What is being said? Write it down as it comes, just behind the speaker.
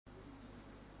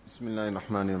بسم الله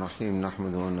الرحمن الرحيم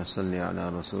نحمده ونصلي على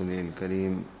رسوله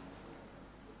الكريم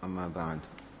أما بعد.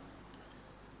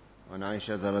 وعن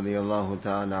عائشة رضي الله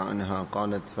تعالى عنها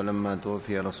قالت: فلما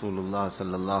توفي رسول الله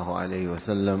صلى الله عليه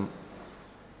وسلم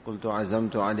قلت: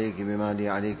 عزمت عليك بما لي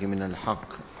عليك من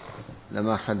الحق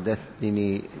لما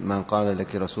حدثتني ما قال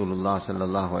لك رسول الله صلى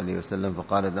الله عليه وسلم.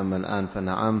 فقالت: أما الآن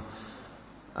فنعم،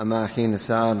 أما حين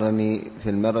سارني في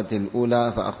المرة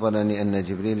الأولى فأخبرني أن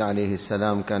جبريل عليه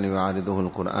السلام كان يعارضه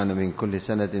القرآن من كل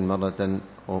سنة مرة،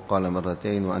 وقال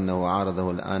مرتين، وأنه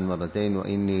عارضه الآن مرتين،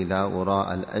 وإني لا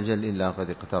أرى الأجل إلا قد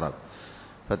اقترب،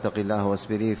 فاتق الله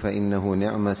واصبري فإنه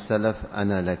نعم السلف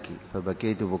أنا لك.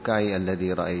 فبكيت بكائي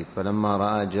الذي رأيت. فلما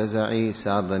رأى جزعي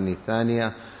سارني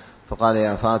الثانية فقال: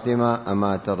 يا فاطمة،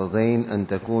 أما ترضين أن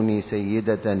تكوني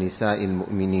سيدة نساء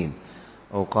المؤمنين،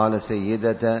 أو قال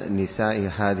سيدة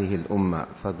نساء هذه الأمة؟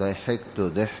 فضحكت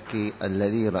ضحكي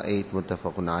الذي رأيت.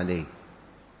 متفق عليه.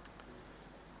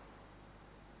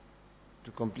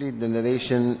 To complete the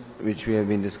narration which we have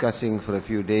been discussing for a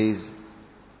few days,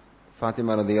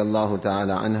 Fatima radiyallahu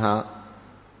ta'ala anha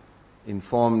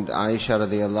informed Aisha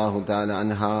radiyallahu ta'ala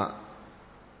anha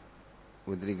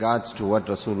with regards to what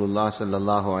Rasulullah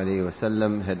sallallahu alayhi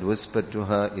wasallam had whispered to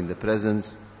her in the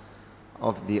presence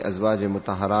of the Azwaj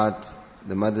Mutahharat,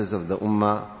 the mothers of the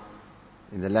Ummah,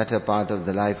 in the latter part of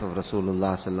the life of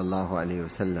Rasulullah sallallahu alayhi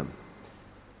wasallam.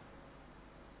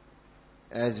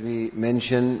 As we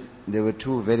mentioned, there were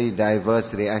two very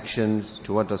diverse reactions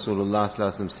to what Rasulullah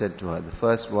sallallahu alayhi wasallam said to her. The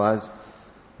first was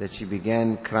that she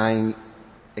began crying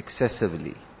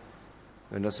excessively.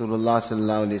 When Rasulullah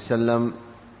sallallahu alayhi wasallam,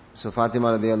 so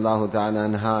Fatima radiyallahu ta'ala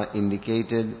anha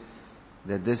indicated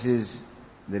that this is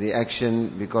the reaction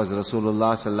because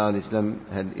Rasulullah sallallahu alaihi wasallam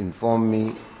had informed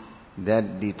me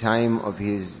that the time of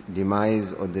his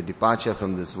demise or the departure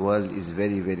from this world is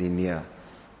very, very near.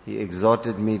 He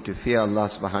exhorted me to fear Allah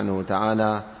subhanahu wa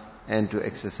ta'ala and to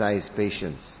exercise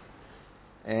patience.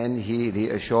 And he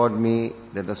reassured me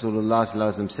that Rasulullah sallallahu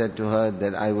alaihi wasallam said to her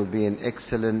that I will be an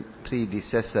excellent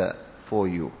predecessor for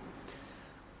you.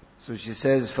 So she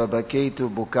says, فَبَكَيْتُ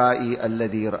بُكَائِي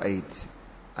الَّذِي رَأَيْتِ.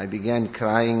 I began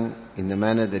crying in the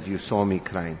manner that you saw me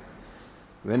crying.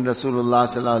 When Rasulullah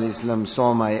sallallahu alaihi wasallam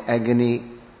saw my agony,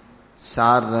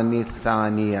 sarrani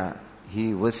thaniya,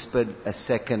 he whispered a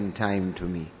second time to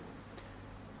me.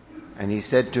 And he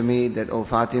said to me that, O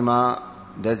Fatima,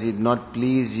 does it not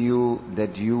please you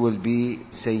that you will be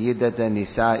Sayyidata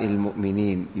Nisa'il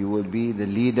Mu'mineen? You will be the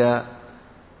leader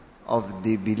of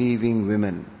the believing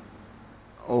women.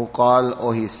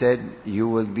 Or he said, you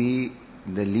will be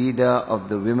the leader of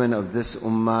the women of this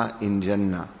ummah in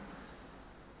Jannah.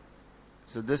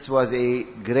 So this was a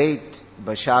great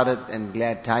basharat and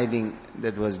glad tiding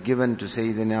that was given to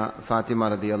Sayyidina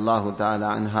Fatima radiyallahu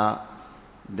ta'ala anha,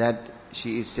 that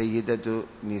she is Sayyidatu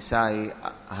Nisa'i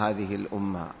hadhihi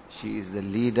al-ummah. She is the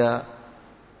leader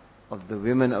of the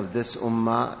women of this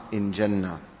ummah in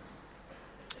Jannah.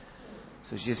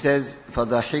 So she says,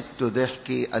 فَضَحِكْتُ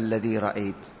ضِحْكِي الَّذِي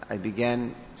رَأَيْتِ. I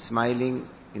began smiling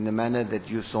in the manner that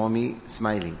you saw me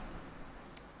smiling.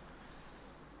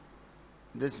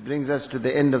 This brings us to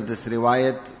the end of this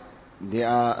riwayat. There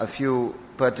are a few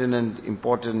pertinent,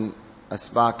 important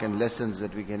asbaq and lessons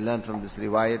that we can learn from this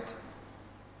riwayat.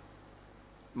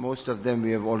 Most of them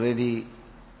we have already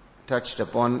touched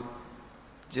upon.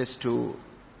 Just to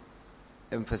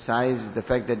emphasize the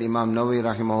fact that Imam Nawawi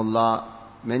rahimahullah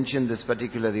mentioned this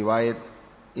particular riwayat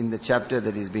in the chapter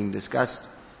that is being discussed,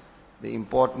 the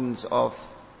importance of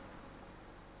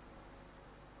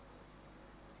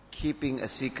keeping a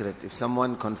secret. If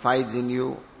someone confides in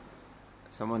you,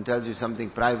 someone tells you something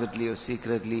privately or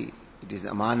secretly, it is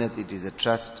amanat, it is a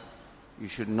trust. You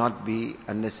should not be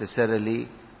unnecessarily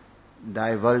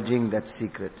divulging that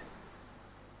secret.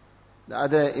 The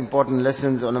other important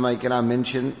lessons ulama kiram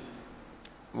mention,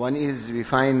 one is we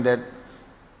find that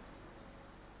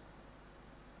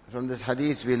from this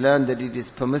hadith we learn that it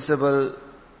is permissible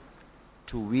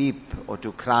to weep or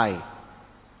to cry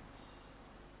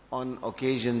on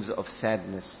occasions of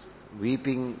sadness.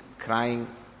 Weeping, crying,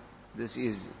 this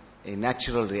is a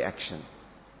natural reaction.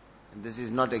 And this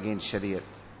is not against Shariat.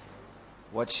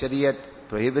 What Shariat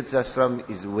prohibits us from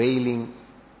is wailing,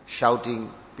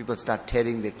 shouting. People start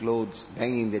tearing their clothes,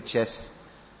 banging their chests,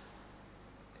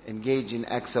 engage in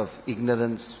acts of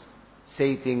ignorance,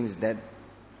 say things that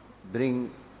bring,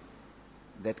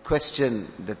 that question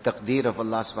the taqdeer of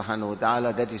Allah subhanahu wa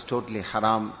ta'ala. That is totally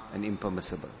haram and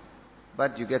impermissible.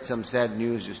 But you get some sad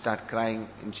news, you start crying.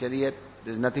 In Shariat,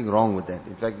 there's nothing wrong with that.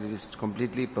 In fact, it is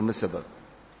completely permissible.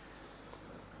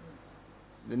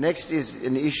 The next is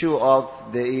an issue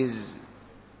of there is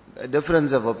a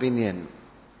difference of opinion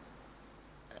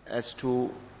as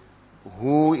to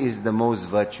who is the most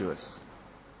virtuous.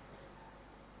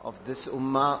 Of this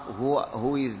ummah,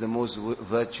 who is the most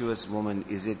virtuous woman?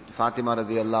 Is it Fatima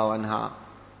radiallahu anha?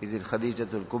 Is it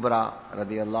Khadijatul Kubra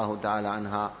radiallahu ta'ala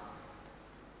anha?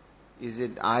 Is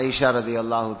it Aisha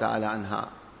radiallahu ta'ala anha?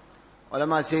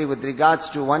 Ulama say with regards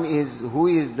to one is, who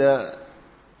is the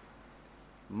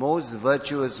most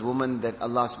virtuous woman that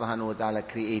Allah subhanahu wa ta'ala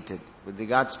created? With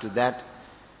regards to that,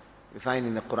 we find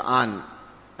in the Quran,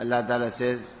 Allah ta'ala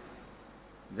says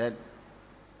that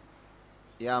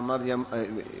يا مريم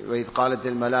وإذ قالت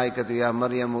الملائكة يا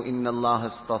مريم إن الله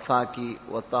اصطفاك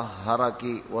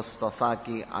وطهرك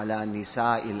واصطفاك على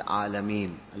نساء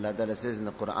العالمين. Allah Ta'ala says in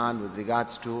the Quran with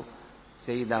regards to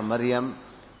Sayyidah Maryam,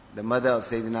 the mother of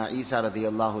Sayyidina Isa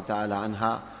radiyallahu ta'ala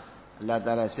anha, Allah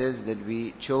Ta'ala says that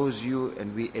we chose you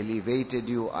and we elevated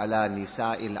you ala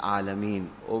nisa'il alameen,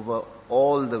 over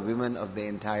all the women of the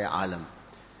entire alam.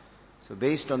 So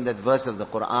based on that verse of the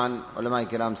Quran, ulama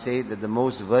kiram say that the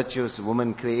most virtuous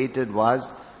woman created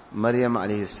was Maryam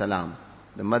alayhi salam,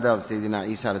 the mother of Sayyidina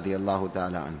Isa radiyallahu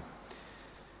ta'ala anhu.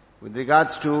 With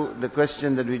regards to the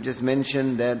question that we just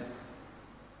mentioned, that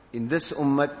in this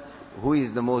ummah, who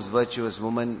is the most virtuous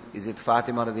woman? Is it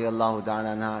Fatima radiyallahu ta'ala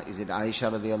anha? Is it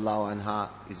Aisha radiyallahu anha?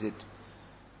 Is it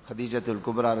Khadijatul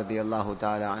Kubra radiyallahu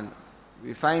ta'ala anha?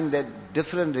 We find that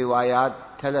different riwayat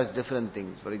tell us different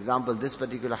things. For example, this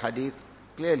particular hadith,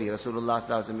 clearly Rasulullah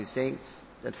sallallahu alaihi wasallam is saying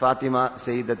that Fatima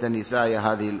Sayyidatan Nisa'i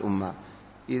hadhihi al-ummah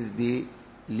is the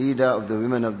leader of the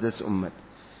women of this ummah.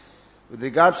 With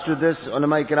regards to this,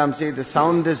 ulama kiram say the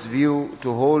soundest view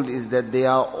to hold is that they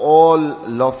are all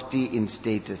lofty in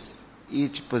status.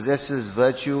 Each possesses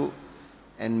virtue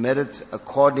and merits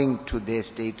according to their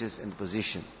status and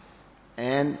position.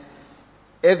 And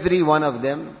every one of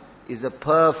them is a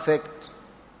perfect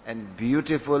and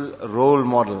beautiful role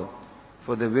model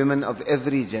for the women of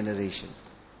every generation.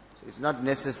 So it's not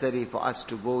necessary for us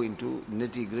to go into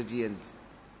nitty-gritty and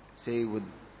say with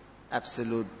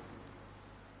absolute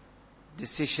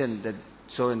decision that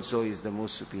so and so is the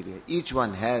most superior. Each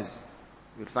one has,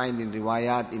 you'll find in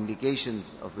riwayat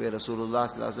indications of where Rasulullah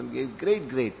sallallahu alaihi wasallam gave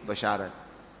great basharat,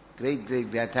 great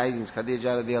tidings.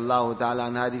 Khadija radiallahu ta'ala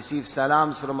anha received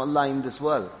salams from Allah in this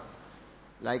world.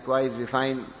 Likewise, we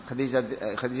find Khadija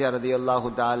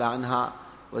radiallahu ta'ala anha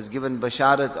was given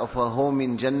basharat of her home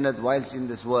in Jannat whilst in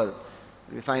this world.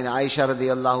 We find Aisha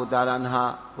radiallahu ta'ala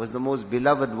anha was the most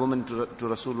beloved woman to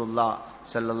Rasulullah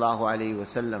sallallahu alayhi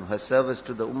wasallam. Her service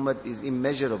to the ummah is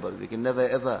immeasurable. We can never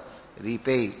ever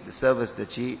repay the service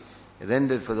that she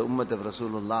rendered for the ummah of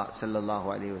Rasulullah sallallahu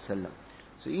alayhi wasallam.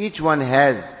 So each one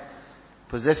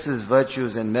possesses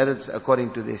virtues and merits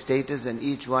according to their status, and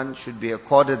each one should be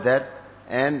accorded that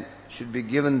and should be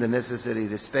given the necessary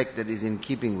respect that is in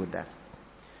keeping with that.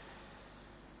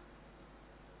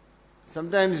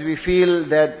 Sometimes we feel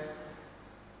that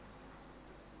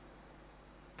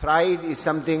pride is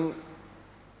something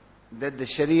that the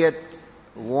Shariat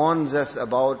warns us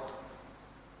about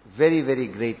very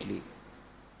greatly.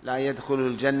 لا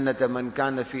يدخل الجنة من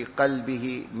كان في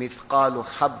قلبه مثقال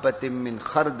حبة من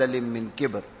خردل من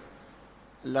كبر.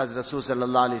 Allah's Rasul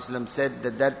sallallahu alaihi wasallam said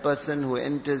that that person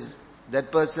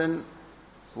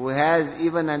who has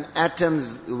even an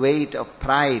atom's weight of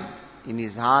pride in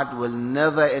his heart will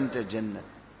never enter Jannah.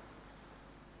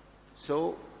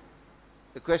 So,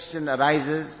 the question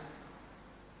arises,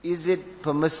 is it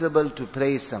permissible to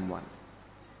praise someone?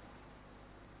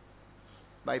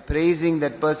 By praising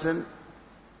that person,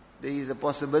 there is a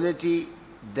possibility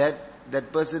that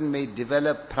that person may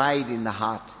develop pride in the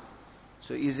heart.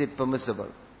 So is it permissible?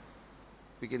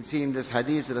 We can see in this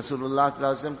hadith, Rasulullah sallallahu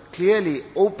alaihi wasallam clearly,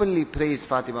 openly praised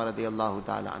Fatima radiallahu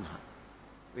ta'ala anha,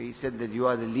 where he said that you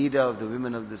are the leader of the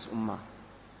women of this ummah.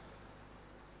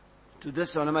 To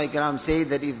this, ulama ikram say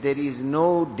that if there is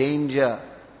no danger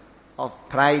of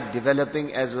pride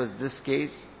developing, as was this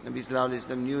case, Nabi sallallahu alaihi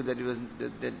wasallam knew that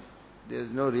there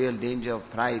was no real danger of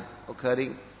pride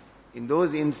occurring. In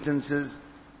those instances,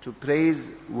 to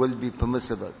praise will be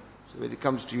permissible. So when it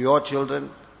comes to your children,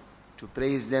 to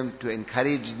praise them, to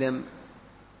encourage them,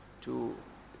 to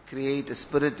create a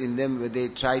spirit in them where they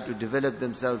try to develop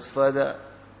themselves further,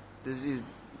 this is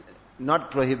not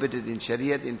prohibited in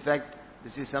Shariat. In fact,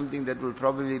 this is something that will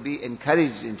probably be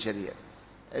encouraged in Shariat.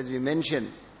 As we mentioned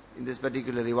in this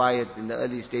particular riwayat, in the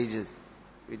early stages,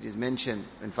 it is mentioned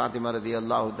when Fatima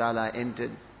radiallahu ta'ala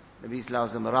entered, Nabi sallallahu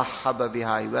alaihi wasallam rahaba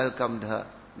biha, he welcomed her,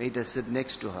 made her sit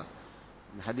next to her.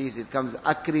 In hadith it comes,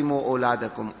 akrimu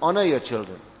oladakum, honor your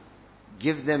children,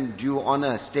 give them due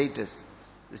honor, status.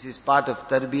 This is part of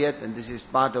tarbiyat, and this is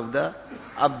part of the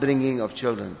upbringing of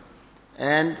children.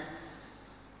 And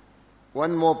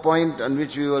One more point on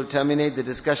which we will terminate the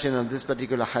discussion of this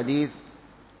particular hadith.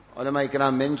 Ulama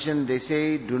Ikram mentioned, they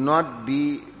say, do not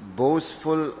be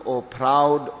boastful or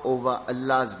proud over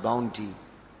Allah's bounty.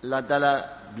 Allah Ta'ala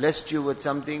blessed you with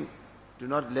something. Do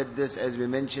not let this, as we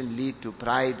mentioned, lead to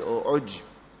pride or ujb,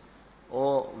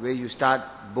 or where you start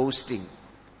boasting.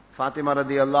 Fatima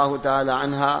radiallahu ta'ala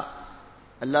anha,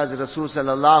 Allah's Rasul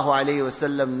sallallahu alayhi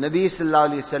wasallam, Nabi sallallahu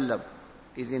alayhi wasallam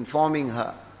is informing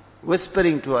her,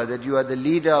 whispering to her that you are the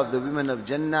leader of the women of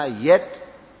Jannah, yet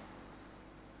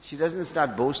she doesn't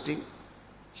start boasting.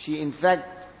 She in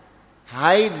fact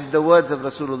hides the words of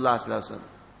Rasulullah sallallahu alayhi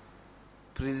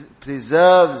wasallam,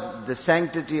 preserves the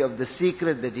sanctity of the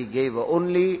secret that he gave her,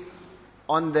 only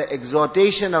on the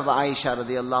exhortation of Aisha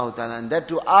radiallahu ta'ala, and that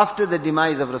too after the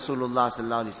demise of Rasulullah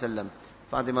sallallahu alayhi wasallam.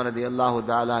 Fatima radiallahu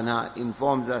ta'ala anha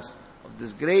informs us of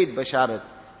this great basharat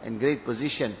and great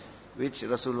position which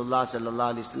Rasulullah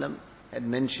sallallahu alayhi wasallam had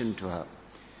mentioned to her.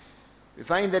 We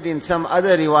find that in some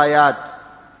other riwayat,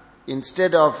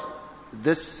 instead of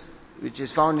this, which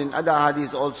is found in other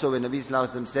hadiths also, when Nabi sallallahu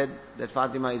alayhi wasallam said that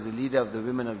Fatima is the leader of the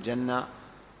women of Jannah,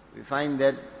 we find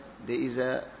that there is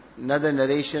another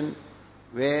narration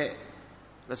where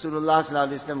Rasulullah sallallahu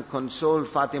alayhi wasallam consoled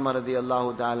Fatima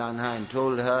radiallahu ta'ala anha and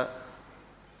told her,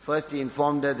 first he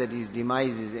informed her that his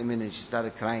demise is imminent. She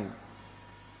started crying.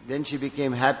 Then she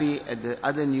became happy at the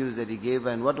other news that he gave her.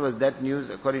 And what was that news?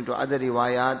 According to other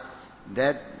riwayat,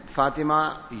 that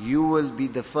Fatima, you will be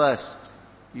the first.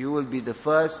 You will be the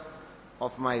first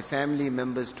of my family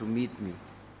members to meet me.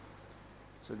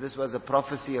 So this was a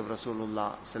prophecy of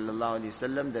Rasulullah sallallahu alaihi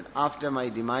wasallam, that after my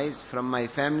demise, from my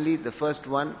family, the first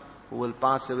one who will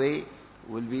pass away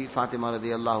will be Fatima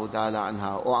radiallahu ta'ala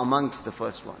anha, or amongst the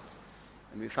first ones.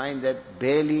 And we find that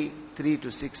barely 3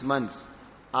 to 6 months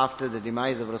after the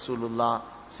demise of Rasulullah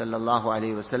sallallahu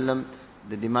alaihi wasallam,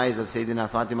 the demise of Sayyidina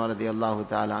Fatima radiallahu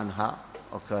ta'ala anha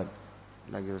occurred.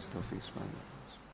 Allah give us tawfiq.